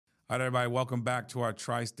All right, everybody, welcome back to our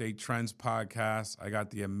Tri-State Trends podcast. I got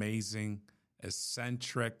the amazing,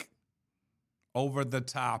 eccentric, over the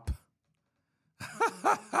top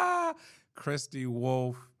Christy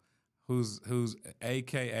Wolf, who's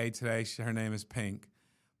AKA today. Her name is Pink,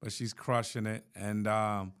 but she's crushing it. And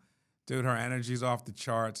dude, her energy's off the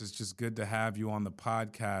charts. It's just good to have you on the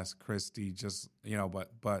podcast, Christy. Just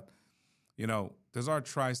but there's our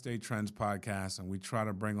Tri-State Trends podcast, and we try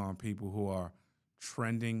to bring on people who are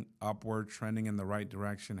trending upward, trending in the right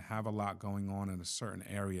direction, have a lot going on in a certain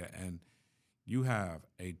area, and you have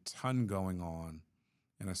a ton going on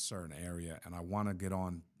in a certain area, and I want to get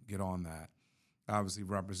on that. Obviously,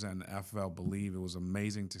 representing FL Believe, it was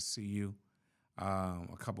amazing to see you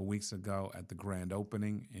a couple weeks ago at the grand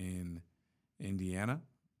opening in Indiana,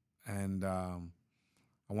 and I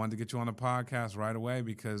wanted to get you on the podcast right away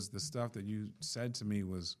because the stuff that you said to me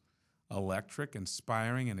was electric,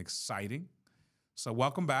 inspiring, and exciting. So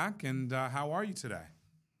welcome back, and how are you today?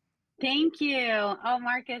 Thank you. Oh,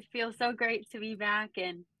 Marcus, feels so great to be back,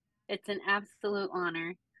 and it's an absolute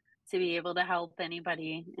honor to be able to help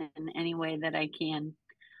anybody in any way that I can.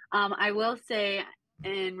 I will say,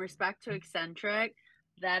 in respect to eccentric,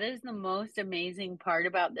 that is the most amazing part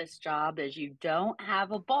about this job is you don't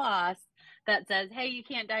have a boss that says, hey, you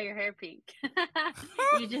can't dye your hair pink.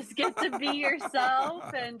 You just get to be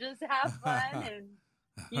yourself and just have fun and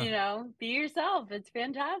be yourself. It's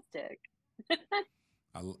fantastic.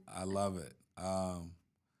 I love it.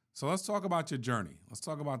 So let's talk about your journey. Let's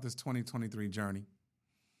talk about this 2023 journey.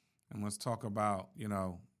 And let's talk about,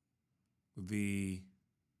 the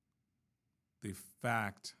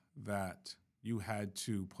fact that you had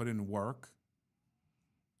to put in work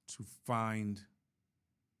to find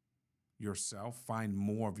yourself, find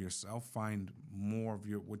more of yourself, find more of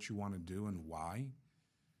what you want to do and why.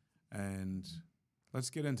 And let's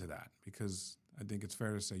get into that because I think it's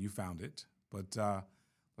fair to say you found it. But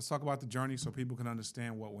let's talk about the journey so people can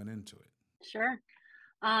understand what went into it. Sure.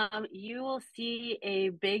 You will see a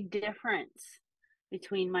big difference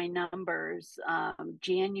between my numbers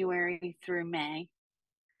January through May.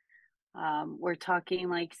 We're talking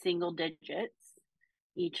like single digits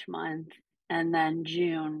each month. And then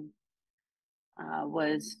June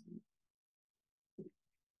was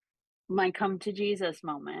my come to Jesus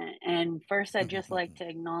moment. And first, I'd just like to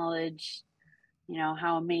acknowledge,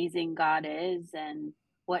 how amazing God is and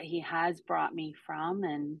what he has brought me from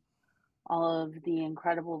and all of the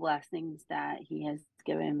incredible blessings that he has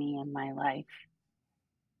given me in my life.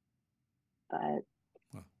 But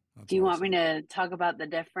do you want me to talk about the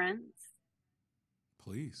difference?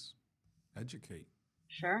 Please, educate.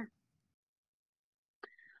 Sure.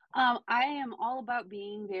 I am all about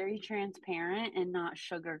being very transparent and not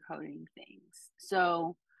sugarcoating things.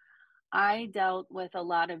 So I dealt with a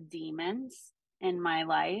lot of demons in my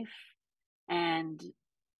life, and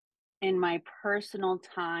in my personal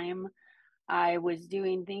time, I was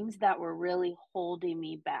doing things that were really holding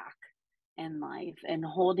me back in life and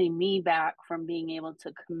holding me back from being able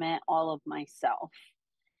to commit all of myself.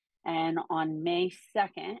 And on May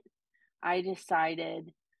 2nd, I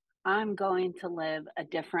decided I'm going to live a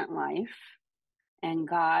different life. And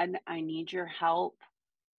God, I need your help.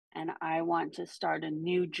 And I want to start a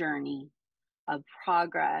new journey of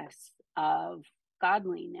progress, of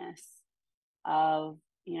godliness, of,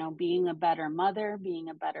 being a better mother, being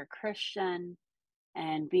a better Christian,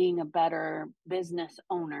 and being a better business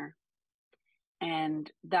owner.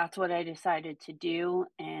 And that's what I decided to do.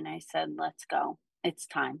 And I said, let's go. It's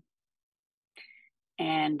time.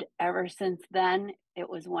 And ever since then, it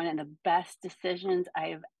was one of the best decisions I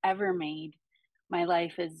have ever made. My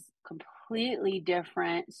life is completely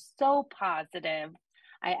different, so positive.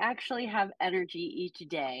 I actually have energy each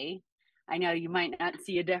day. I know you might not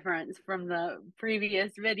see a difference from the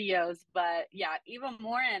previous videos, but yeah, even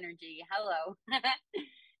more energy. Hello.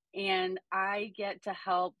 And I get to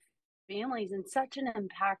help families in such an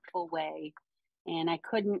impactful way. And I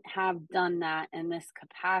couldn't have done that in this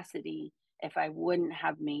capacity if I wouldn't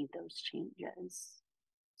have made those changes.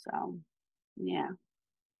 So, yeah,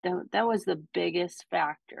 that was the biggest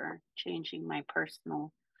factor changing my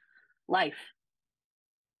personal life.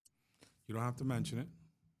 You don't have to mention it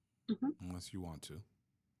unless you want to.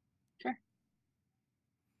 Sure.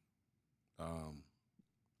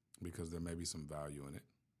 Because there may be some value in it.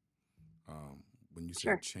 When you say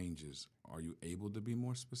Sure. changes, are you able to be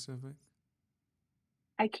more specific?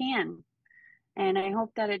 I can. And I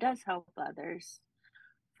hope that it does help others.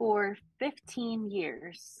 For 15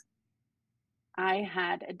 years, I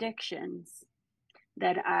had addictions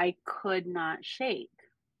that I could not shake.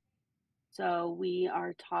 So we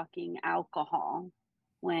are talking alcohol,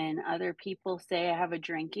 When other people say I have a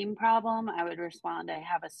drinking problem, I would respond, I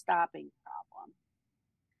have a stopping problem.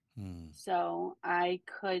 Hmm. So I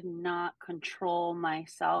could not control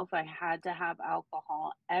myself. I had to have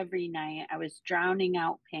alcohol every night. I was drowning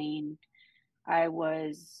out pain. I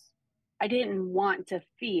didn't want to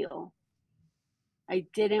feel. I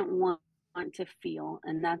didn't want to feel.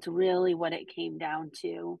 And that's really what it came down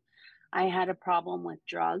to. I had a problem with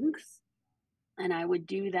drugs, and I would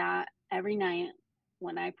do that every night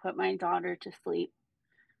when I put my daughter to sleep.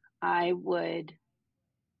 I would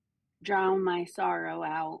drown my sorrow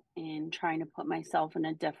out in trying to put myself in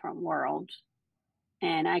a different world.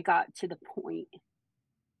 And I got to the point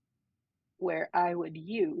where I would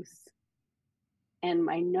use, and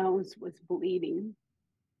my nose was bleeding,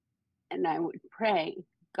 and I would pray,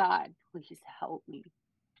 God, please help me.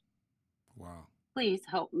 Wow. Please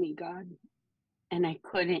help me, God. And I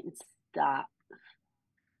couldn't stop.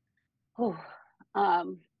 Oh,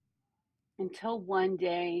 um, until one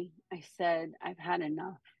day I said, I've had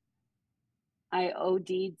enough. I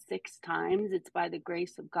OD'd 6 times. It's by the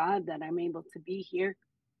grace of God that I'm able to be here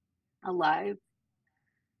alive.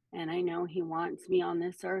 And I know He wants me on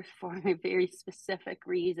this earth for a very specific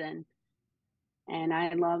reason. And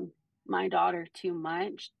I love my daughter too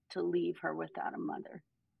much to leave her without a mother.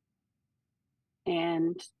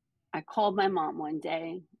 And I called my mom one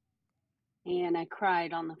day and I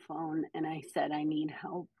cried on the phone and I said, I need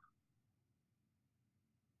help.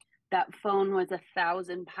 That phone was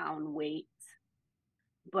 1,000-pound weight.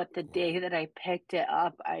 But the Wow. day that I picked it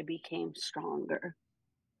up, I became stronger.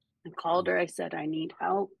 I called her. I said, I need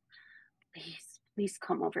help. Please, please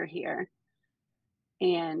come over here.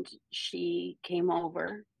 And she came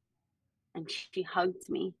over and she hugged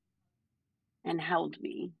me and held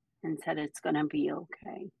me and said, it's going to be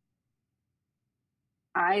okay.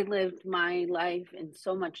 I lived my life in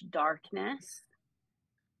so much darkness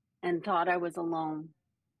and thought I was alone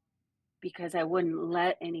because I wouldn't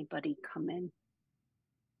let anybody come in.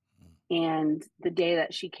 And the day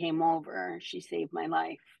that she came over, she saved my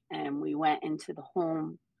life. And we went into the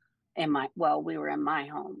home we were in my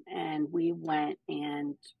home, and we went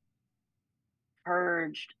and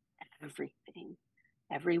purged everything,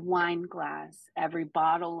 every wine glass, every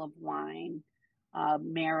bottle of wine,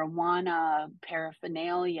 marijuana,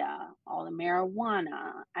 paraphernalia, all the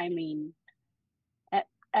marijuana. I mean,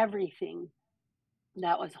 everything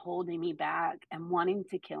that was holding me back and wanting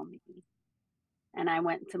to kill me. And I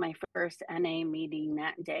went to my first NA meeting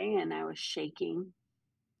that day and I was shaking,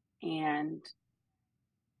 and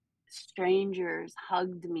strangers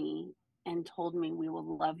hugged me and told me, we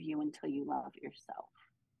will love you until you love yourself.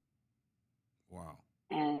 Wow.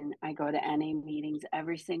 And I go to NA meetings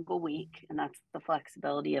every single week, and that's the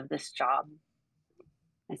flexibility of this job.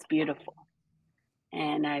 It's beautiful.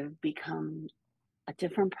 And I've become a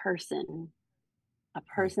different person, a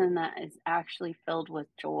person that is actually filled with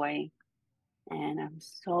joy. And I'm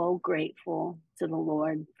so grateful to the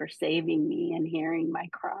Lord for saving me and hearing my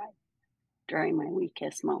cry during my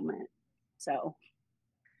weakest moment. So,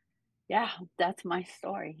 yeah, that's my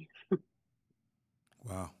story.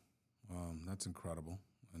 Wow. That's incredible.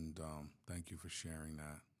 And thank you for sharing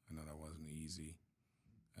that. I know that wasn't easy.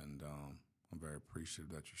 And I'm very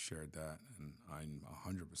appreciative that you shared that. And I'm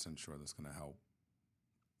 100% sure that's going to help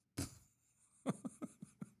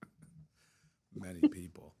many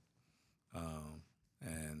people.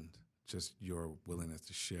 And just your willingness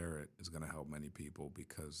to share it is going to help many people,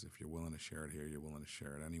 because if you're willing to share it here, you're willing to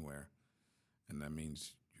share it anywhere. And that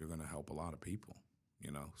means you're going to help a lot of people,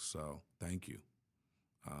 So thank you.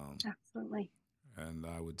 Absolutely. And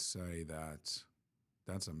I would say that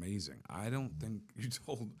that's amazing. I don't think you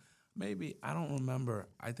told, maybe, I don't remember.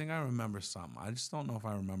 I think I remember some. I just don't know if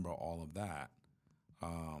I remember all of that.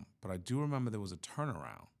 But I do remember there was a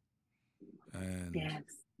turnaround. And Yes.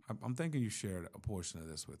 I'm thinking you shared a portion of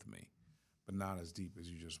this with me, but not as deep as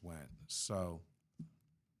you just went. So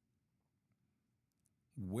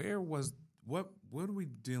what are we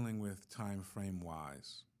dealing with time frame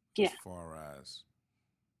wise, as Yeah. far as,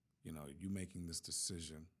 you making this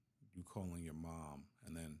decision, you calling your mom,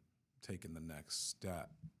 and then taking the next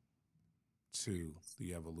step to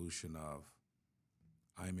the evolution of,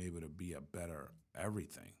 I'm able to be a better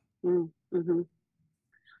everything. Mm-hmm.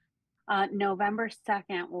 November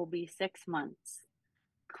 2nd will be 6 months.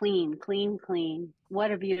 Clean, clean, clean.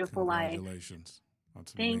 What a beautiful life. Congratulations.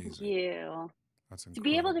 That's Thank amazing. you. That's To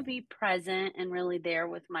be able to incredible. be present and really there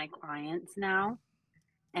with my clients now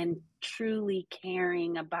and truly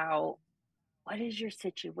caring about, what is your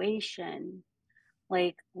situation?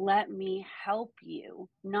 Like, let me help you,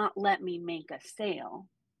 not let me make a sale.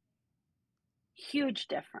 Huge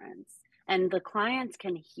difference. And the clients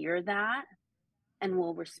can hear that and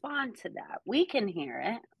will respond to that. We can hear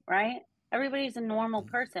it, right? Everybody's a normal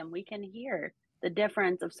person. We can hear the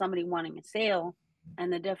difference of somebody wanting a sale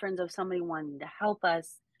and the difference of somebody wanting to help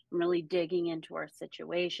us and really digging into our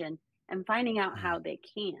situation and finding out how they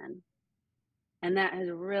can. And that has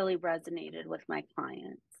really resonated with my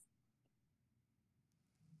clients.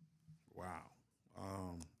 Wow.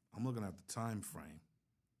 I'm looking at the time frame,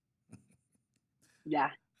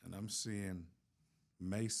 Yeah. and I'm seeing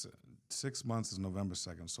May 6 months is November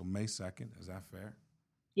 2nd, so May 2nd. Is that fair?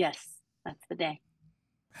 Yes, that's the day.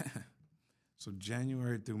 So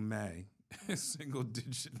January through May, single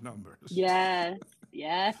digit numbers. Yes.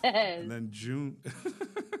 Yes. And then June.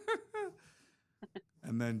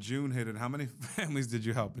 And then June hit it. How many families did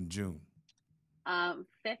you help in June?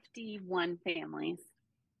 51 families.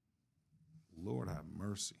 Lord have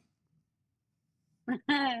mercy.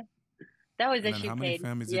 That was And then issue how many paid.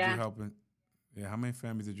 families did you help in? Yeah, how many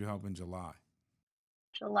families did you help in July?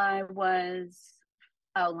 July was,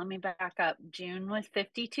 let me back up. June was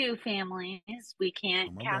 52 families. We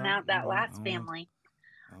can't count out that last family.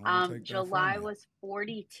 I don't want to take July that from you. was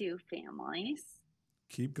 42 families.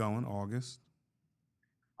 Keep going. August.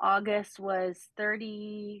 August was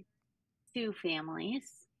 32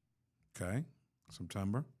 families. Okay.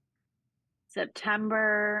 September.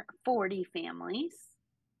 September, 40 families.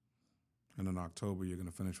 And in October, you're going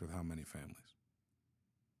to finish with how many families?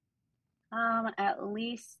 At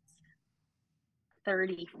least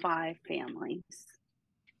 35 families.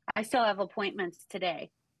 I still have appointments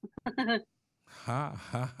today. Ha,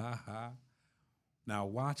 ha, ha, ha. Now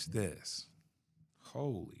watch this.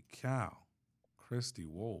 Holy cow. Christy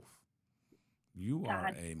Wolf. You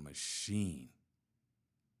are a machine.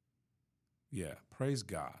 Yeah, praise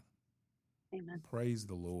God. Amen. Praise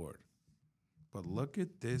the Lord. But look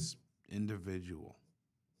at this individual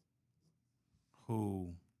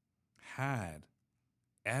who had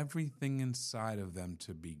everything inside of them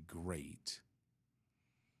to be great,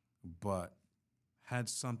 but had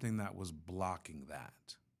something that was blocking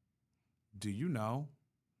that. Do you know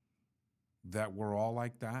that we're all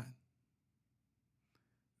like that?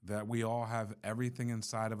 That we all have everything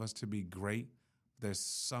inside of us to be great. There's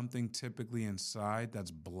something typically inside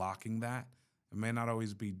that's blocking that. It may not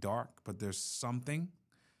always be dark, but there's something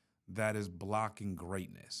that is blocking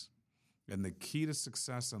greatness. And the key to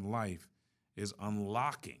success in life is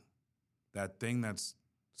unlocking that thing that's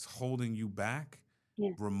holding you back,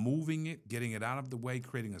 removing it, getting it out of the way,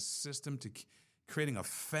 creating a system, to creating a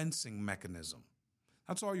fencing mechanism.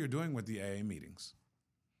 That's all you're doing with the AA meetings.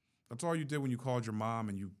 That's all you did when you called your mom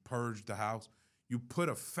and you purged the house. You put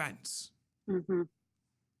a fence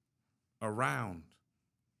around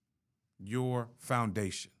your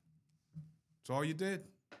foundation. That's all you did.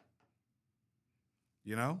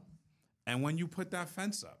 You know? And when you put that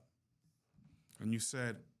fence up and you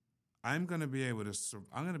said,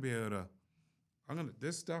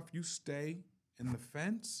 this stuff, you stay in the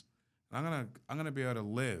fence, and I'm gonna be able to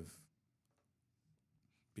live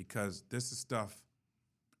because this stuff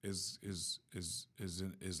is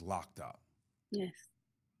locked up. Yes.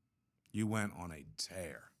 You went on a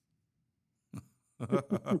tear.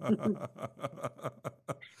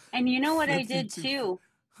 And you know what I did too?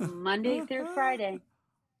 Monday through Friday.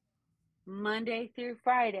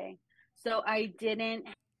 So I didn't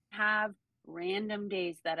have random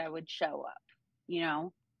days that I would show up,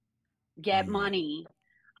 get money,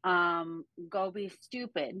 go be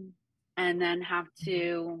stupid, and then have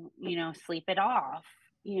to, sleep it off,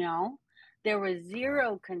 There was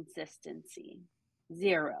zero consistency,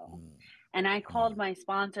 zero. And I called my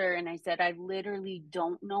sponsor and I said, I literally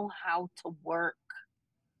don't know how to work.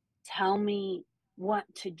 Tell me what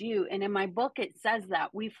to do. And in my book, it says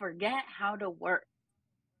that we forget how to work.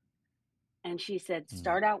 And she said,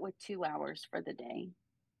 start out with 2 hours for the day.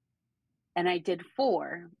 And I did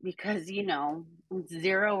 4 because, 0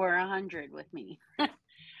 or 100 with me.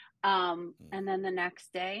 And then the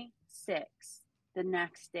next day, 6, the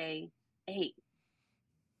next day, 8.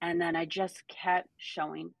 And then I just kept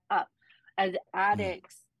showing up. As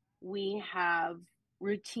addicts, we have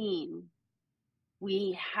routine.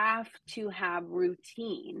 We have to have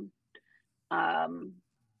routine, and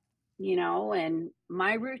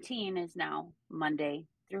my routine is now Monday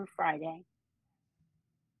through Friday.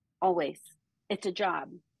 Always. It's a job.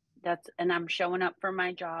 And I'm showing up for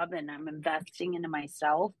my job, and I'm investing into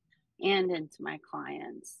myself and into my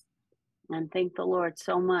clients. And thank the Lord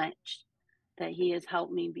so much that he has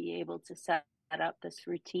helped me be able to set up this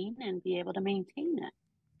routine and be able to maintain it.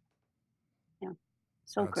 Yeah.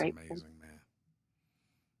 So That's grateful. Amazing,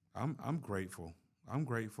 man. I'm grateful. I'm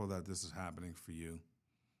grateful that this is happening for you.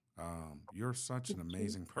 You're such an Thank you.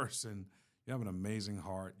 amazing person. You have an amazing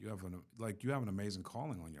heart. You have an amazing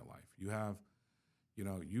calling on your life.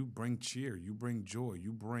 You bring cheer, you bring joy,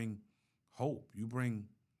 you bring hope,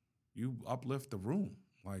 you uplift the room.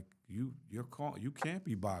 Like you can't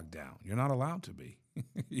be bogged down. You're not allowed to be.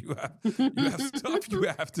 you have you have stuff you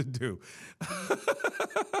have to do.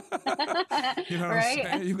 You know what I'm Right?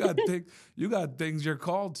 saying? You got things you're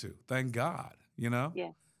called to. Thank God, you know?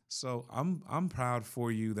 Yes. So I'm proud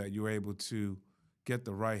for you that you're able to get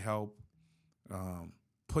the right help,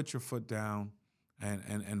 put your foot down,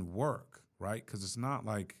 and work, right? Because it's not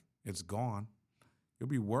like it's gone. You'll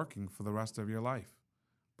be working for the rest of your life,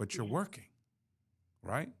 but you're Yes. working,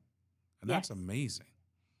 right? And Yes. that's amazing.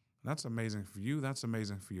 That's amazing for you. That's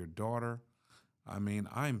amazing for your daughter. I mean,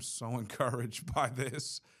 I'm so encouraged by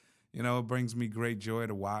this. It brings me great joy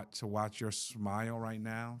to watch your smile right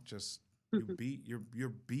now. Just you're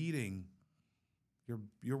beating,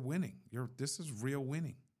 you're winning. This is real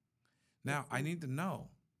winning. Now, I need to know,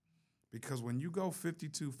 because when you go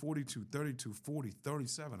 52, 42, 32, 40,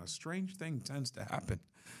 37, a strange thing tends to happen,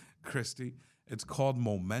 Christy. It's called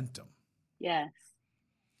momentum. Yes.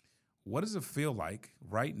 What does it feel like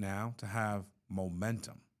right now to have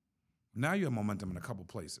momentum? Now you have momentum in a couple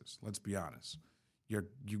places. Let's be honest.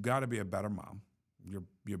 You got to be a better mom.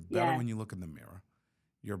 You're better Yes. when you look in the mirror.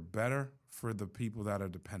 You're better for the people that are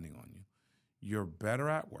depending on you. You're better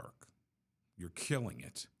at work. You're killing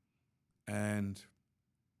it. And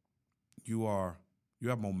you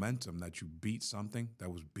have momentum that you beat something that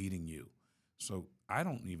was beating you. So I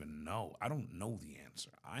don't even know. I don't know the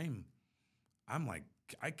answer. I'm like,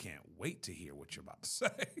 I can't wait to hear what you're about to say.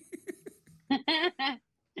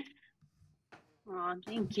 Oh,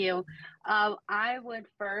 thank you. I would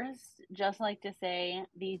first just like to say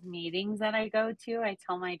these meetings that I go to, I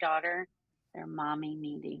tell my daughter they're mommy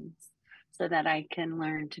meetings so that I can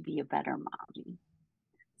learn to be a better mommy.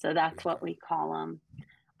 So that's Praise what God. we call them.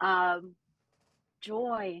 Um,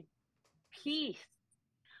 joy, peace.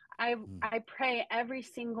 I Mm. I pray every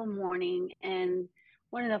single morning, and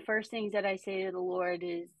one of the first things that I say to the Lord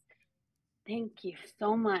is, "Thank you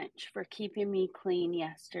so much for keeping me clean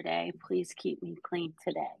yesterday. Please keep me clean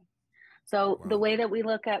today." So the Wow. way that we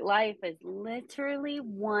look at life is literally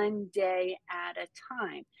one day at a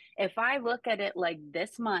time. If I look at it like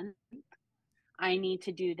this month, I need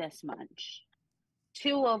to do this much.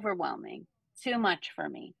 Too overwhelming, too much for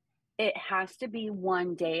me. It has to be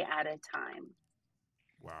one day at a time.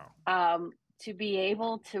 Wow. To be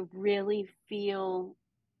able to really feel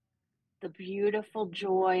the beautiful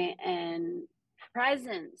joy and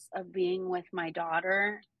presence of being with my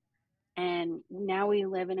daughter. And now we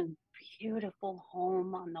live in a beautiful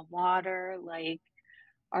home on the water. Like,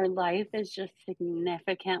 our life is just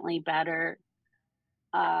significantly better.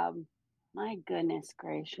 Um, my goodness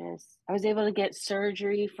gracious. I was able to get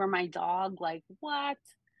surgery for my dog. Like, what?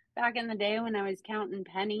 Back in the day when I was counting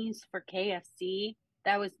pennies for KFC,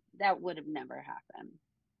 that would have never happened.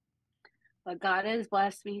 But God has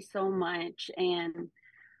blessed me so much, and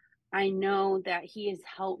I know that He has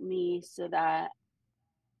helped me so that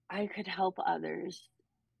I could help others.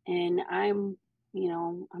 And I'm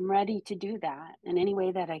ready to do that in any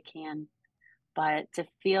way that I can. But to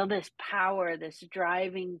feel this power, this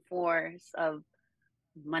driving force of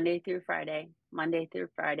Monday through Friday,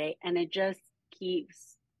 and it just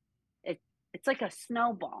keeps it. It's like a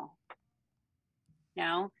snowball, you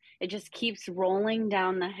know. It just keeps rolling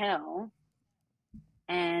down the hill,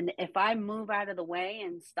 and if I move out of the way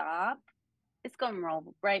and stop, it's going to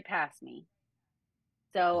roll right past me.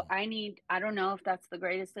 So I don't know if that's the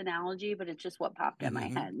greatest analogy, but it's just what popped in my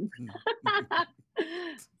head.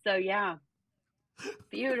 So yeah,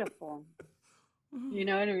 beautiful. You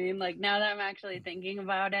know what I mean? Like, now that I'm actually thinking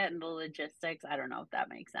about it and the logistics, I don't know if that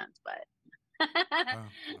makes sense, but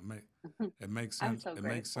Well, it makes I'm sense. so It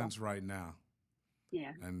makes grateful. sense right now.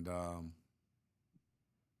 Yeah, And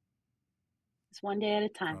it's one day at a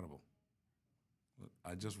time. incredible.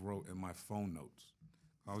 I just wrote in my phone notes.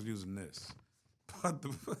 I was using this, but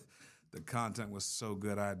the content was so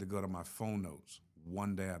good I had to go to my phone notes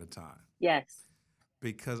one day at a time, Yes.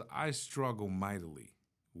 because I struggle mightily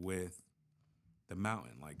with the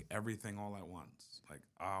mountain, like everything all at once. Like,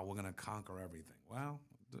 we're gonna conquer everything. Well,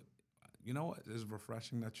 you know what is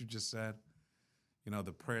refreshing that you just said?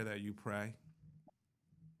 The prayer that you pray,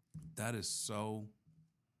 that is so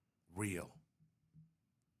real.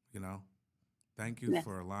 You know, thank you Yes.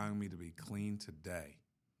 for allowing me to be clean today.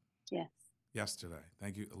 Yes. Yesterday,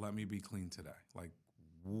 thank you. Let me be clean today. Like,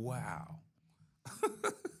 wow.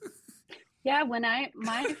 Yeah,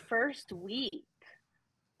 my first week,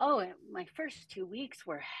 my first 2 weeks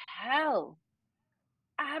were hell.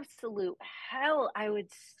 absolute hell. I would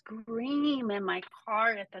scream in my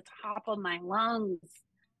car at the top of my lungs.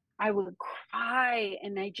 I would cry.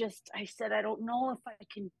 And I said, I don't know if I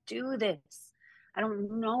can do this. I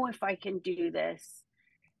don't know if I can do this.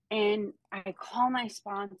 And I call my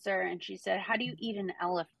sponsor and she said, how do you eat an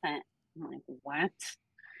elephant? I'm like, what?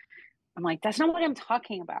 I'm like, that's not what I'm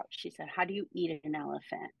talking about. She said, how do you eat an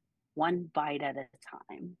elephant? One bite at a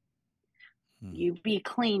time. You be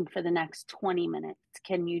clean for the next 20 minutes.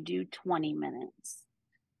 Can you do 20 minutes?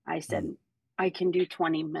 I said, I can do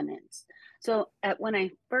 20 minutes. So when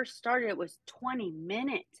I first started, it was 20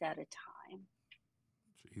 minutes at a time.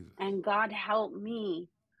 Jesus. And God help me.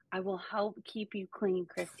 I will help keep you clean,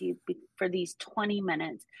 Christy, for these 20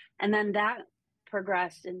 minutes. And then that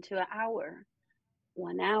progressed into an hour,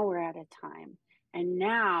 1 hour at a time. And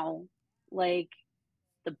now, like,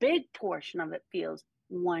 the big portion of it feels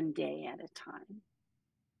one day at a time.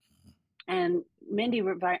 And Mindy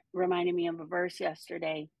reminded me of a verse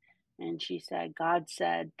yesterday, and she said, God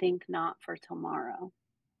said, think not for tomorrow.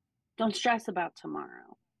 Don't stress about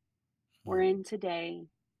tomorrow. We're in today.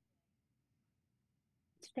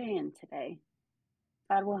 Stay in today.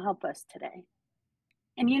 God will help us today.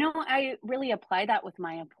 And you know, I really apply that with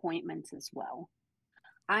my appointments as well.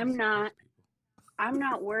 I'm not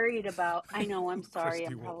worried about, I know, I'm sorry,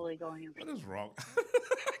 I'm probably going over. What is wrong?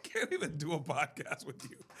 I can't even do a podcast with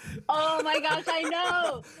you. Oh my gosh, I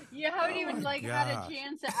know. You haven't even had a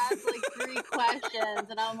chance to ask like 3 questions.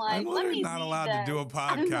 And I'm like, let me not allowed to do a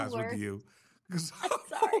podcast with you.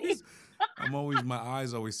 Sorry. My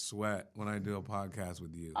eyes always sweat when I do a podcast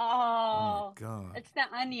with you. Oh my God. It's the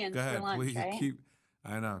onions for lunch, please, right?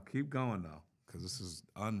 Keep going though, because this is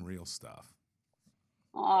unreal stuff.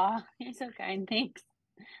 Oh, you're so kind. Thanks.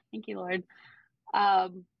 Thank you, Lord.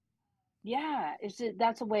 Yeah,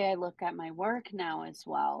 that's the way I look at my work now as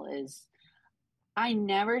well, is I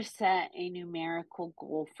never set a numerical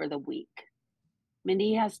goal for the week.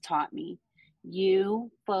 Mindy has taught me,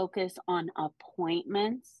 you focus on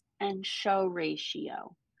appointments and show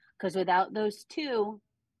ratio, because without those two,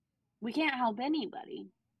 we can't help anybody,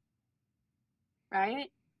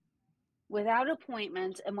 right? Without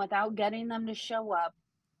appointments and without getting them to show up,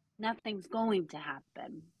 nothing's going to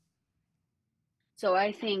happen. So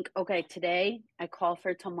I think, okay, today I call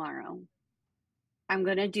for tomorrow. I'm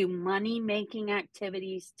going to do money-making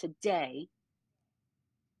activities today.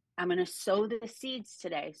 I'm going to sow the seeds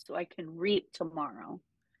today so I can reap tomorrow.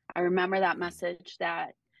 I remember that message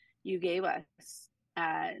that you gave us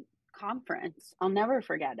at conference. I'll never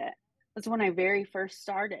forget it. That's when I very first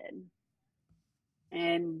started.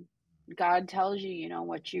 And God tells you,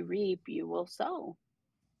 what you reap, you will sow.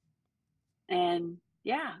 And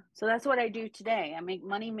yeah, so that's what I do today. I make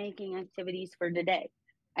money-making activities for today.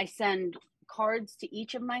 I send cards to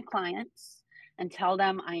each of my clients and tell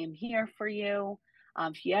them I am here for you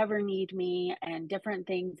if you ever need me, and different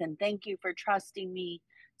things. And thank you for trusting me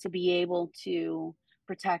to be able to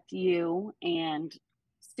protect you and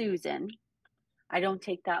Susan. I don't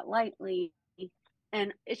take that lightly.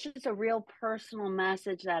 And it's just a real personal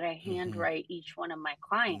message that I handwrite each one of my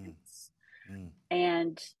clients.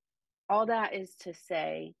 And all that is to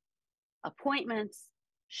say, appointments,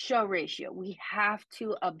 show ratio. We have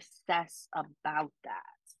to obsess about that.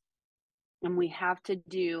 And we have to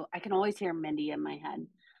I can always hear Mindy in my head,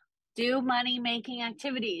 do money-making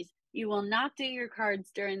activities. You will not do your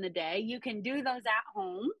cards during the day. You can do those at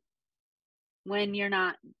home when you're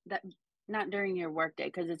not during your workday,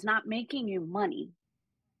 because it's not making you money,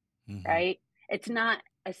 right? It's not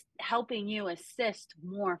helping you assist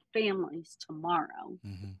more families tomorrow.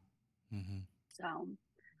 So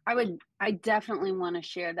I definitely want to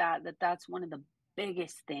share that's one of the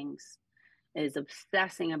biggest things, is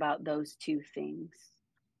obsessing about those 2 things.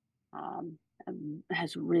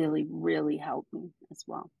 Has really, really helped me as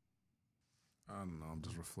well. I don't know. I'm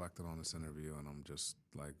just reflecting on this interview, and I'm just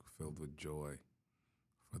like filled with joy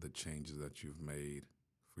for the changes that you've made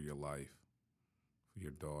for your life, for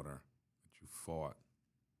your daughter, that you fought,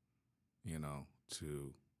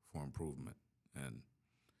 for improvement. And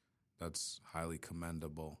that's highly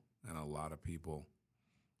commendable. And a lot of people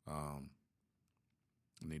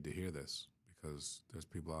need to hear this, because there's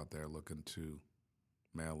people out there looking to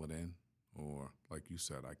mail it in, or like you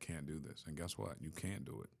said, I can't do this. And guess what? You can't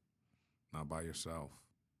do it. Not by yourself.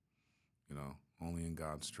 Only in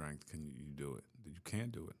God's strength can you do it. You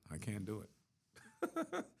can't do it. I can't do it.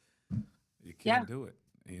 You can't do it.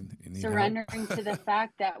 You need surrendering to the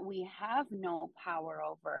fact that we have no power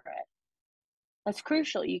over it. That's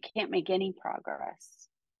crucial. You can't make any progress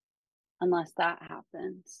unless that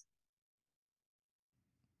happens.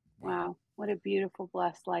 Wow. What a beautiful,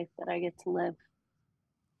 blessed life that I get to live.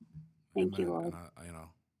 Thank you, Amen. Lord. And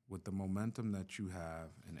with the momentum that you have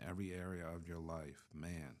in every area of your life,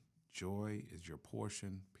 man, joy is your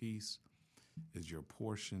portion. Peace is your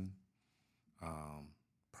portion.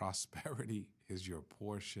 Prosperity is your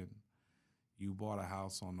portion. You bought a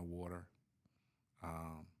house on the water,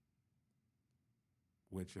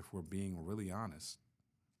 which, if we're being really honest,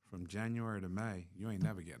 from January to May, you ain't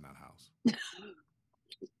never getting that house.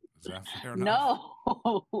 Is that fair enough?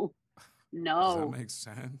 No, Does that no, make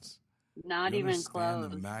sense? not You even understand the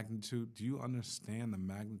close. magnitude? Do you understand the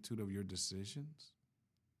magnitude of your decisions?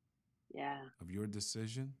 Yeah, Of your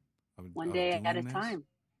decision? one Of day at a doing this? time.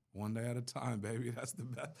 One day at a time, baby. That's the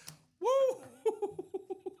best. Woo!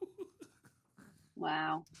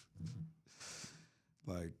 Wow.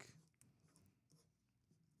 Like,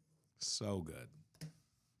 so good.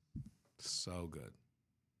 So good.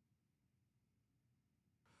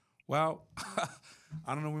 Well,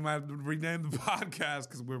 I don't know. We might have to rename the podcast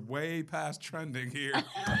because we're way past trending here.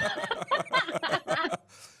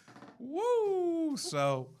 Woo!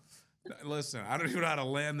 So, listen, I don't even know how to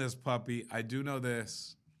land this puppy. I do know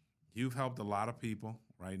this. You've helped a lot of people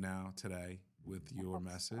right now today with your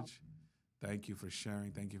message. Thank you for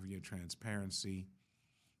sharing. Thank you for your transparency.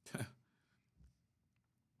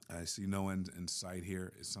 I see no end in sight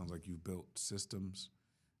here. It sounds like you've built systems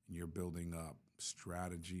and you're building up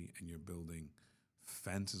strategy and you're building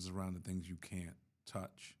fences around the things you can't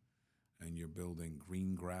touch and you're building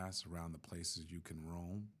green grass around the places you can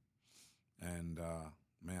roam. And,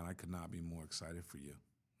 man, I could not be more excited for you.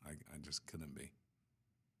 I just couldn't be.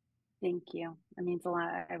 Thank you. It means a lot.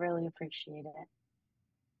 I really appreciate it.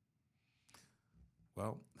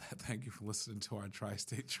 Well, thank you for listening to our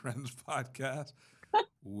Tri-State Trends podcast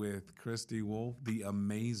with Christy Wolf, the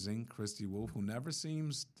amazing Christy Wolf, who never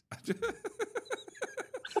seems...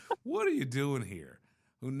 What are you doing here?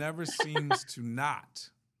 Who never seems to not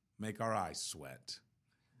make our eyes sweat.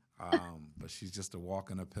 But she's just a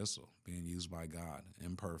walking epistle, being used by God,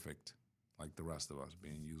 imperfect, like the rest of us,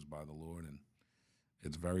 being used by the Lord. And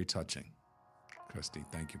it's very touching. Christy,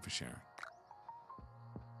 thank you for sharing.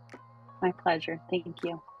 My pleasure. Thank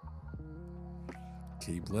you.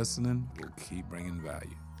 Keep listening. We'll keep bringing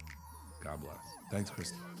value. God bless. Thanks,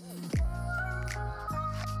 Christy.